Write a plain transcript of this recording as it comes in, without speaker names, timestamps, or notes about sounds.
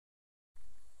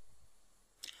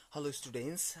Hello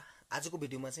students, आजको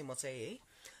भिडियोमा चाहिँ म चाहिँ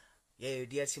है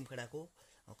डिआर सिमखडाको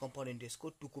कम्पाउन्ड इन्ट्रेस्टको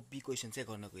 2 को बी क्वेसन चाहिँ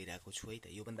गर्न गइरहेको छु है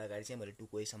त। योभन्दा अगाडि चाहिँ मैले 2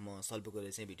 को एसम्म सल्भ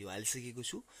गरेर चाहिँ भिडियो हालिसकेको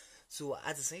छु। सो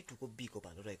आज चाहिँ 2 को बी को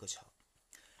पालो रहेको छ।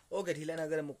 ओके, ढिला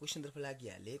नगरेर म क्वेसनतर्फ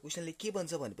लागिहालेँ। क्वेसनले के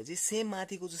भन्छ भनेपछि सेम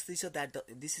माथिको जस्तै छ,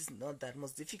 this is not that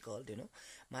much difficult,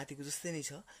 माथिको जस्तै नै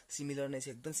छ, सिमिलर नै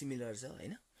छ, एकदम सिमिलर छ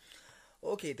हैन।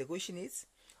 Okay, the question is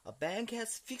a bank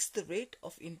has fixed the rate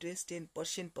of interest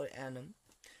 10% per annum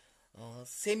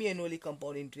semi-annually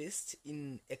compound interest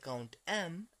in account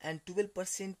M and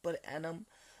 12% per annum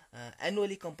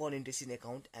annually compound interest in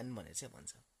account N भनेर चाहिँ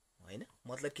भन्छ हैन।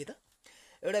 मतलब के त,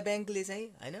 एउटा ब्याङ्कले चाहिँ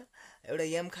हैन, एउटा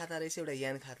एम खाता रहेछ, एउटा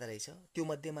एन खाता रहेछ। त्यो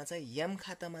मध्येमा चाहिँ एम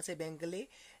खातामा चाहिँ ब्याङ्कले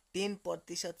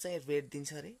 10% चाहिँ रेट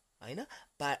दिन्छ रे हैन,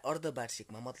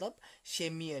 अर्धवार्षिकमा, मतलब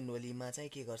सेमी एनुअलीमा चाहिँ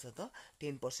के गर्छ त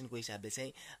 10% को हिसाबले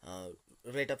चाहिँ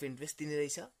रेट अफ इन्ट्रेस्ट दिने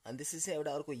रहेछ। अनि त्यसपछि चाहिँ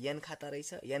एउटा अर्को एन खाता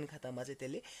रहेछ, एन खातामा चाहिँ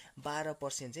त्यसले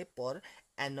 12% चाहिँ पर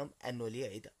एनम एनुअली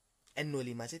है त,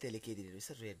 एनुअलीमा चाहिँ त्यसले के दिने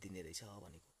रहेछ, रेट दिने रहेछ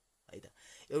भनेको है त।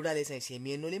 एउटाले चाहिँ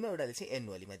सेमी एनुअलीमा, एउटाले चाहिँ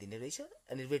एनुअलीमा दिने रहेछ।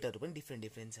 अनि रेटहरू पनि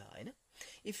डिफ्रेन्ट छ हैन।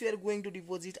 If you are going to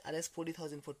deposit RS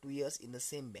 40,000 for 2 years in the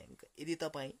same bank, यदि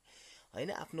तपाईँ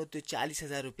हैन आफ्नो त्यो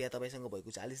 40,000 रुपियाँ तपाईसँग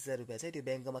भएको 40,000 रुपियाँ चाहिँ त्यो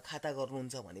ब्याङ्कमा खाता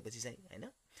गर्नुहुन्छ भनेपछि चाहिँ हैन,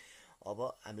 अब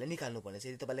हामीलाई निकाल्नु पर्ने छ।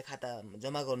 यदि तपाईले खाता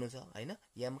जम्मा गर्नु छ हैन,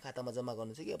 एम खातामा जम्मा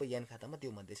गर्नु छ कि अब एन खातामा,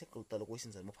 त्यो मध्ये चाहिँ तल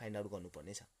क्वेशन्सहरुमा फाइन्ड आउट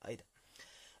गर्नुपर्ने छ है त।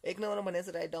 एक नम्बरमा भनेको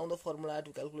चाहिँ write down the formula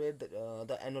to calculate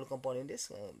the annual compound interest.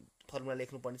 Formula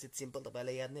लेख्नुपर्ने चाहिँ सिम्पल,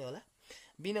 तपाईलाई याद नै होला।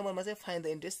 बी नम्बरमा चाहिँ find the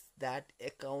interest that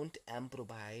account am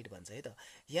provide भन्छ है त।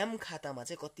 एम खातामा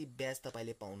चाहिँ कति ब्याज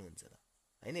तपाईले पाउनुहुन्छ त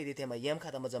हैन। यदि त्यहाँ एम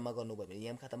खातामा जम्मा गर्नुभयो भने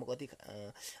एम खातामा कति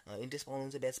इन्ट्रेस्ट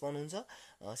पाउनुहुन्छ, ब्याज पाउनुहुन्छ।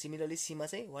 सिमिलरली सीमा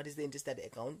चाहिँ what is the interest that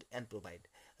account and provide,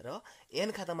 र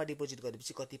एन खातामा डिपोजिट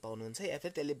गरेपछि कति पाउनुहुन्छ या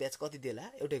फिर त्यसले ब्याज कति देला,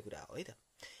 एउटै कुरा हो है त।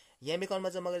 एम एकाउन्टमा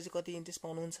जम्मा गरेपछि कति इन्ट्रेस्ट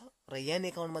पाउनुहुन्छ र एन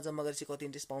एकाउन्टमा जम्मा गरेपछि कति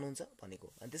इन्ट्रेस्ट पाउनुहुन्छ भनेको।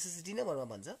 अनि त्यसपछि डी नम्बरमा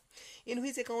भन्छ in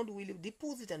which account will you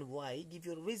deposit and why, give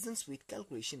your reasons with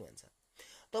calculation भन्छ।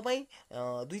 तपाईँ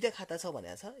दुईटा खाता छ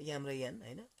भनेको छ, एम र एन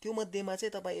हैन। त्यो मध्येमा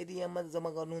चाहिँ तपाईँ यदि एममा जम्मा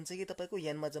गर्नुहुन्छ कि तपाईँको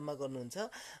एनमा जम्मा गर्नुहुन्छ,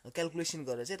 क्याल्कुलेसन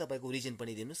गरेर चाहिँ तपाईँको रिजन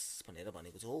पनि दिनुस् भनेर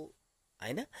भनेको छ हो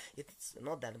हैन। It's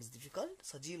not that much difficult,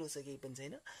 सजिलो छ, केही पनि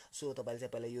छैन। सो तपाईँले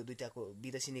चाहिँ पहिला यो दुईटाको बी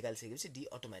र सी निकालिसकेपछि डी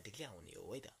अटोमेटिकली आउने हो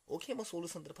है त। ओके, म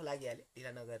सोलुसनतर्फ लागिहालेँ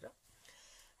ढिला नगरेर।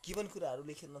 गिभन कुराहरू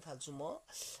लेख्न थाल्छु म।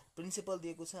 प्रिन्सिपल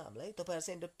दिएको छ हामीलाई, तपाईँहरू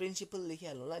चाहिँ एउटा प्रिन्सिपल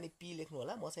लेखिहाल्नु होला, अनि पी लेख्नु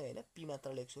होला। म चाहिँ हैन पी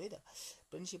मात्र लेख्छु है त।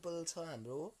 प्रिन्सिपल छ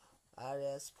हाम्रो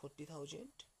RS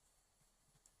 40,000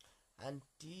 and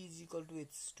T is equal to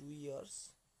it's 2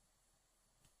 years.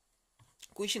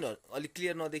 क्वेसनहरू अलिक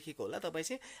क्लियर नदेखिएको होला, तपाईँ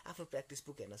चाहिँ आफ्नो प्र्याक्टिस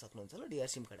बुक हेर्न सक्नुहुन्छ ल, डिआर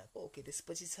सिमखडाको। ओके,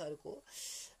 त्यसपछि छ अर्को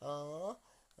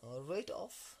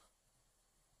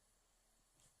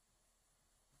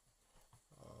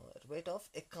rate of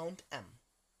account am.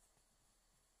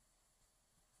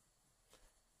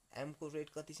 Am को रेट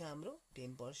कति छ हाम्रो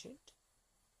 10%।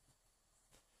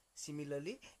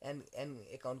 सिमिलरली एन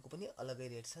एकाउन्टको पनि अलगै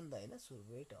रेट छ नि त हैन। So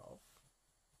rate of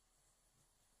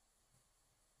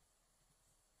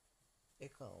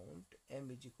account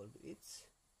am is equal to it's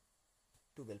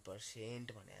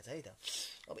 12% भनेको छ है त।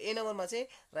 अब ए नम्बरमा चाहिँ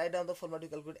write down the formula to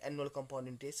calculate annual compound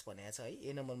interest भनेको छ है।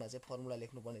 ए नम्बरमा चाहिँ फर्मुला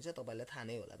लेख्नुपर्ने छ, तपाईँलाई थाहा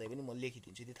नै होला, तैपनि म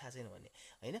लेखिदिन्छु यदि थाहा छैन भने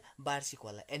हैन।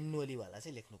 वार्षिकवाला एनुअलीवाला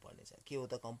चाहिँ लेख्नुपर्ने छ। के हो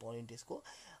त compound इन्ट्रेस्टको,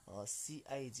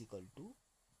 CI is equal to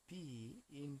P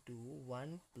into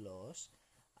 1 plus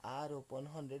are open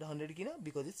 100 किन,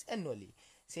 because it's annually.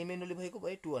 Semi annually भएको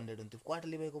भए 200 हुन्थ्यो,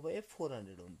 क्वार्टरली भएको भए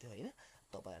 400 हुन्थ्यो हैन,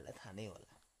 तपाईँहरूलाई थाहा नै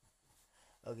होला।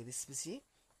 ओके, त्यसपछि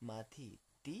माथि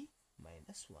टी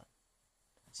माइनस 1,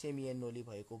 सेमी एनुअली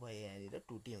भएको भए यहाँनिर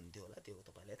 2t हुन्थ्यो होला, त्यो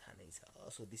तपाईँलाई थाहा नै छ।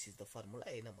 So this is the formula.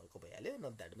 ए नम्बरको भइहाल्यो,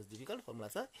 not that much difficult. Formula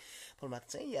छ, फर्मुला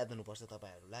चाहिँ याद हुनुपर्छ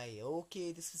तपाईँहरूलाई।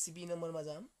 ओके, त्यसपछि बी नम्बरमा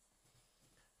जाऊँ।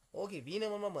 ओके, बी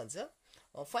नम्बरमा भन्छ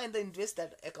find the interest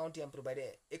that account am provide.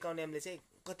 Account एमले चाहिँ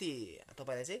कति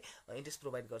तपाईँलाई चाहिँ इन्ट्रेस्ट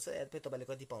प्रोभाइड गर्छ, या फिर तपाईँले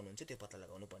कति पाउनुहुन्छ त्यो पत्ता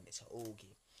लगाउनु पर्ने छ।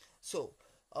 ओके, सो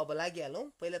अब लागिहालौँ।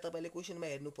 पहिला तपाईँले क्वेसनमा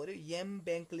हेर्नु पर्यो एम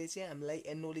ब्याङ्कले चाहिँ हामीलाई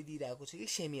एनुअली दिइरहेको छ कि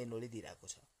सेमी एनुअली दिइरहेको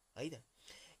छ है त।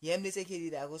 एमले चाहिँ के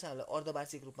दिइरहेको छ हामीलाई,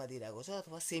 अर्धवार्षिक रूपमा दिइरहेको छ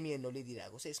अथवा सेमी एनुअली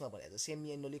दिइरहेको छ। यसमा भनेको छ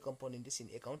semi annually compound interest in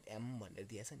account am भनेर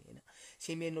दिएको छ नि हैन।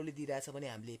 सेमी एनुअली दिइरहेछ भने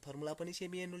हामीले फर्मुला पनि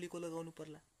सेमी एनुअलीको लगाउनु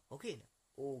पर्ला हो कि हैन।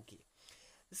 ओके,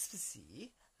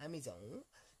 त्यसपछि हामी जाउँ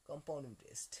कम्पाउन्ड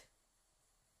इन्ट्रेस्ट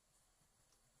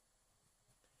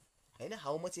हैन।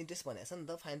 हाउ मच इन्ट्रेस्ट भनेको छ नि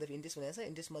त, फाइन्ड द इन्ट्रेस्ट भनेको छ।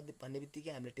 इन्ट्रेस्ट मध्ये भन्ने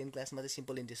बित्तिकै हामीले 10 क्लासमा चाहिँ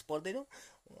सिम्पल इन्ट्रेस्ट पढ्दैनौँ,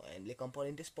 हामीले कम्पाउन्ड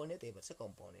इन्ट्रेस्ट पढ्ने, त्यही भएर चाहिँ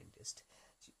compound interest,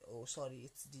 oh sorry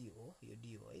it's D हो, यो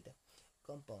डी हो है त।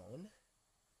 कम्पाउन्ड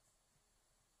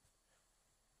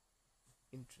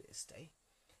इन्ट्रेस्ट है,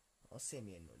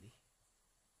 सेमी एनुअली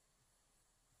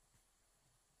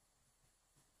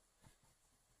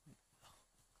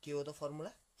के हो त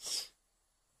formula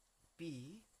p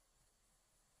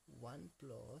 1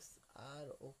 plus r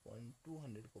upon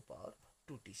 200 को पावर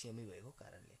 2t सेमै भएको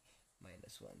कारणले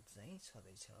 -1 चाहिँ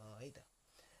छदैछ है त।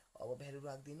 अब भ्यालु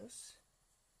राख्दिनुस्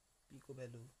p को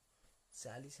भ्यालु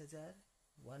 40,000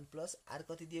 1 प्लस r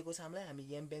कति दिएको छ हामीलाई, हामी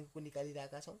m ब्याङ्कको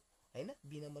निकालिरहेका छौं हैन। b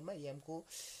नम्बरमा m को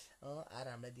r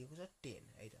हामीलाई दिएको छ 10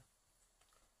 है त।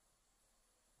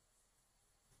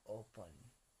 ओपन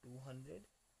 200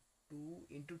 2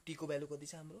 इन्टु t को भ्यालु कति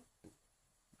छ हाम्रो 2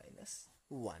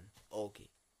 -1 ओके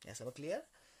यहाँसम्म क्लियर।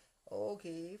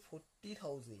 ओके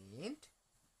 40,000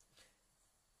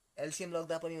 एलसीएम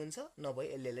लग्दा पनि हुन्छ नभए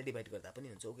एलले डिभाइड गर्दा पनि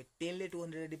हुन्छ। ओके 10 ले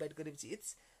 200 ले डिभाइड गरेपछि इट्स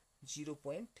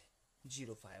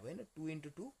 0.05 हैन 2 इन्टु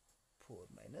 2 4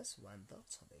 -1 त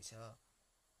छदैछ।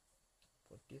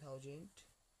 40,000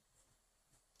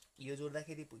 यो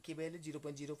जोड्दाखेरि के भइहाल्यो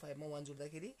 0.05 मा 1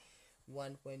 जोड्दाखेरि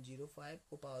 1.05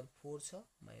 को पावर 4 छ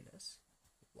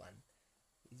 -1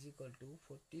 इज इक्वल टु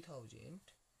 40,000।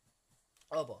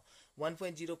 अब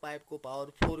 1.05 को पावर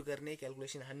 4 गर्ने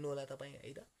क्याल्कुलेसन हान्नु होला तपाई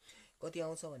है त। कति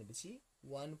आउँछ भनेपछि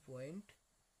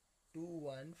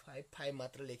 1.2155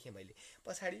 मात्र लेखे मैले।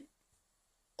 पछाडी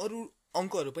अरु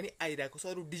अंकहरु पनि आइराको छ,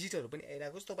 अरु डिजिटहरु पनि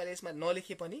आइराको छ। तपाईले यसमा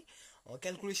नलेखे पनि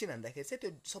क्याल्कुलेसन हान्दाखेरि चाहिँ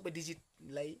त्यो सबै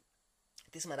डिजिटलाई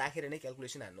त्यसमा राखेर नै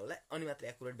क्याल्कुलेसन हान्नु होला, अनि मात्र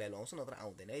एक्युरेट भ्यालु आउँछ नत्र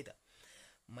आउँदैन है त।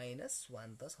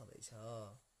 -1 त छदैछ।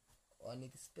 अनि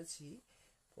त्यसपछि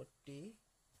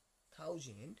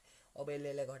 40,000 अब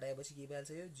यसले घटाएपछि के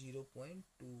भइहाल्छ यो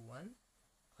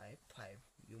 0.2155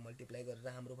 यो मल्टिप्लाई गरेर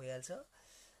हाम्रो भइहाल्छ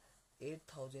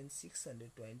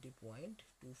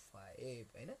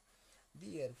 8620.25 हैन।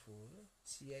 therefore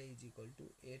CI is equal to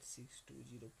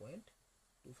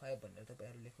 8620.25 भनेर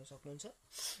तपाईहरु लेख्न सक्नुहुन्छ।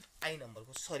 आई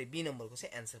नम्बरको सरी बी नम्बरको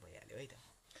चाहिँ आन्सर भइहाल्यो है त।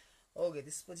 ओके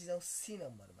त्यसपछि जाउँ सी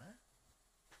नम्बरमा।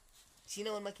 सी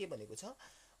नम्बरमा के भनेको छ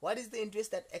What is the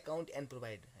interest that account and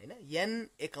provide हैन। n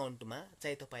एकाउन्टमा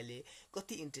चाहिँ तपाईले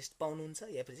कति इन्ट्रेस्ट पाउनुहुन्छ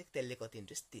या फिर चाहिँ त्यसले कति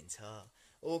इन्ट्रेस्ट दिन्छ।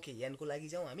 ओके n को लागि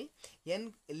जाउँ हामी।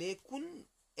 n ले कुन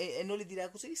एनुअली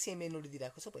दिइराको छ कि सेमी एनुअली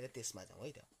दिइराको छ पहिला त्यसमा जाउँ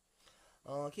है त।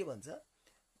 के भन्छ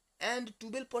and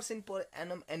 12% per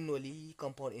annum annually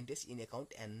compound interest in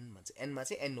account n भन्छ। n मा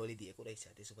चाहिँ एनुअली दिएको रहेछ।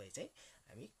 त्यसो भए चाहिँ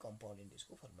हामी कम्पाउन्ड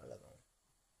इन्ट्रेस्टको फर्मुला लगाउँ।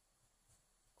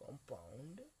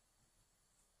 कम्पाउन्ड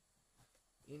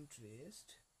इन्ट्रेस्ट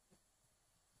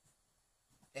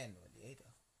एनुअली है त।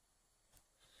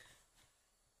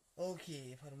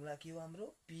 ओके फर्मुला के हो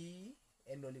हाम्रो p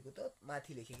एनुअली को त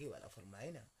माथि लेखेकै वाला फर्मुला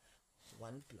हैन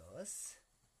 1 प्लस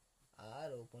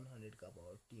r ओपन 100 का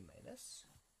power t minus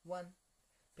 1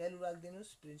 value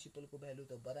राख्दिनुस्। Principal को भ्यालु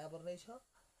त बराबर नै छ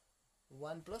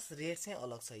 1 प्लस रेट चाहिँ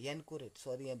अलग छ n को रेट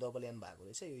सरी यहाँ डबल n भएको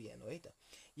रहेछ यो n हो है त।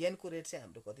 n को रेट चाहिँ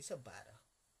हाम्रो कति छ 12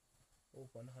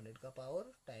 ओपन 100 का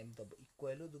पावर टाइम त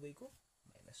इक्वल हो दुबैको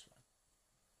 -1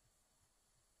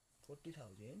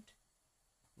 40,000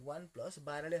 1 प्लस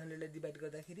 12 ले 100 ले डिभाइड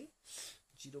गर्दाखेरि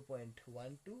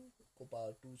 0.12 को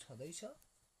पावर 2 छदैछ।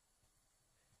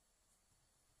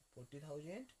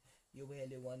 40,000 यो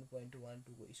भइहाल्यो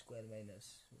 1.12 को स्क्वायर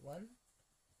 -1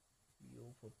 यो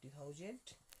 40,000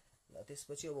 ल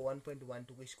त्यसपछि अब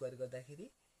 1.12 को स्क्वायर गर्दाखेरि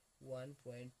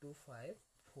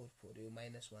 1.2544 यो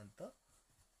 -1 त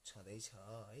छदैछ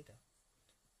है त।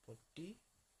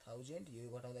 40,000 यो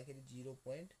घटाउँदाखेरि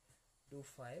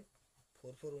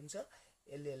 0.2544 हुन्छ।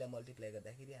 यसले मल्टिप्लाई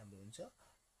गर्दाखेरि हाम्रो हुन्छ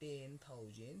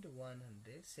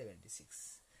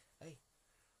 10,176 है।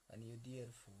 अनि यो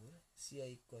therefore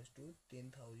CI equals to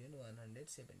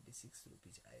 10,176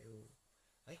 रुपैयाँ आयो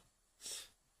है।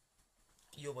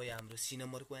 यो भयो हाम्रो सी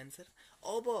नम्बरको आन्सर।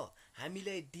 अब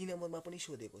हामीलाई डी नम्बरमा पनि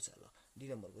सोधेको छ ल। डी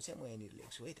नम्बरको चाहिँ म यहाँनिर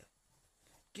लेख्छु है त।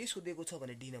 के सोधेको छ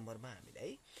भने डी नम्बरमा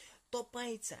हामीलाई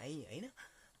तपाई चाहिँ हैन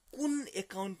कुन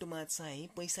एकाउन्टमा चाहिँ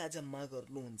पैसा जम्मा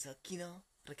गर्नुहुन्छ किन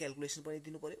र क्याल्कुलेसन पनि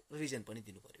दिनु पर्यो रिजन पनि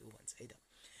दिनु पर्यो भन्छ है त।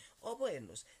 अब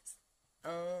हेर्नुस्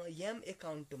एम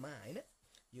एकाउन्टमा हैन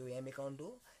यो एम एकाउन्ट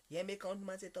हो। एम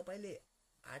एकाउन्टमा चाहिँ तपाईले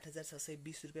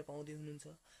 8,620 रुपैयाँ पाउँदै हुनुहुन्छ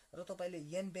र तपाईले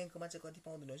एन बैंकमा चाहिँ कति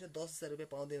पाउँदै हुनुहुन्छ 10,000 रुपैयाँ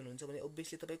पाउँदै हुनुहुन्छ भने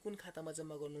obviously तपाई कुन खातामा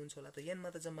जम्मा गर्नुहुन्छ होला त एन मा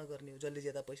त जम्मा गर्ने हो। जसले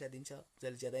ज्यादा पैसा दिन्छ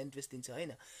जसले ज्यादा इन्ट्रेस्ट दिन्छ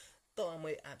हैन। त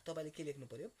तपाईले के लेख्नु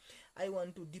पर्यो आई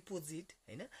वान्ट टु डिपोजिट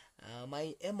हैन my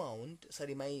amount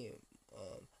sorry my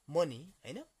money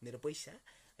हैन मेरो पैसा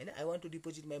हैन I want to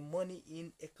deposit my money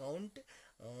in account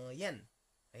an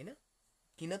हैन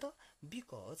किन त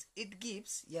बिकज इट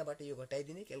गिव्स यहाँबाट यो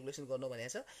घटाइदिने क्याल्कुलेसन गर्नु भनेको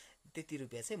छ त्यति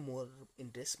रुपैयाँ चाहिँ मोर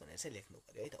इन्ट्रेस्ट भनेर चाहिँ लेख्नु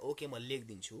पर्यो है त। ओके म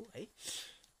लेख्दिन्छु है।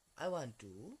 I want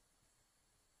to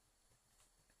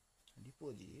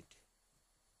deposit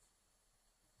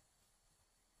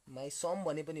my some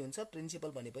भने पनि हुन्छ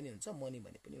प्रिन्सिपल भने पनि हुन्छ मनी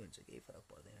भने पनि हुन्छ केही फरक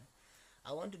पर्दैन।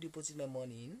 I want to deposit my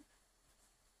money in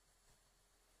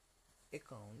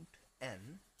account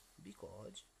N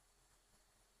because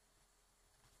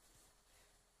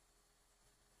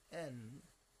N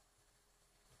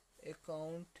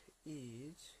account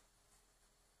is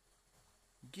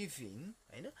giving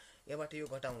हैन यहाँबाट यो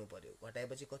घटाउनु पर्यो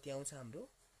घटाएपछि कति आउँछ हाम्रो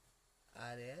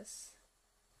RS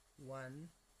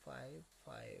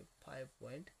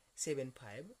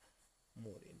 1555.75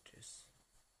 more interest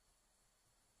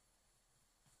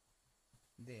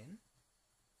then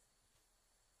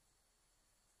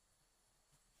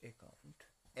account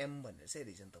M भनेर चाहिँ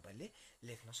रिजन तपाईले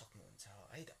लेख्न सक्नुहुन्छ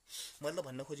है त मतलब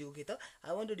भन्न खोजेको के त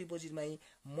I want to deposit my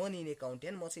money in account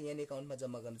an म चाहिँ एन अकाउन्टमा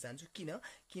जम्मा गर्न चाहन्छु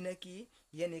किनकि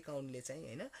एन अकाउन्टले चाहिँ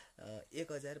हैन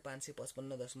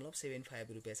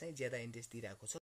 1555.75 रुपैयाँ चाहिँ ज्यादा इन्ट्रेस्ट दिइरहेको छ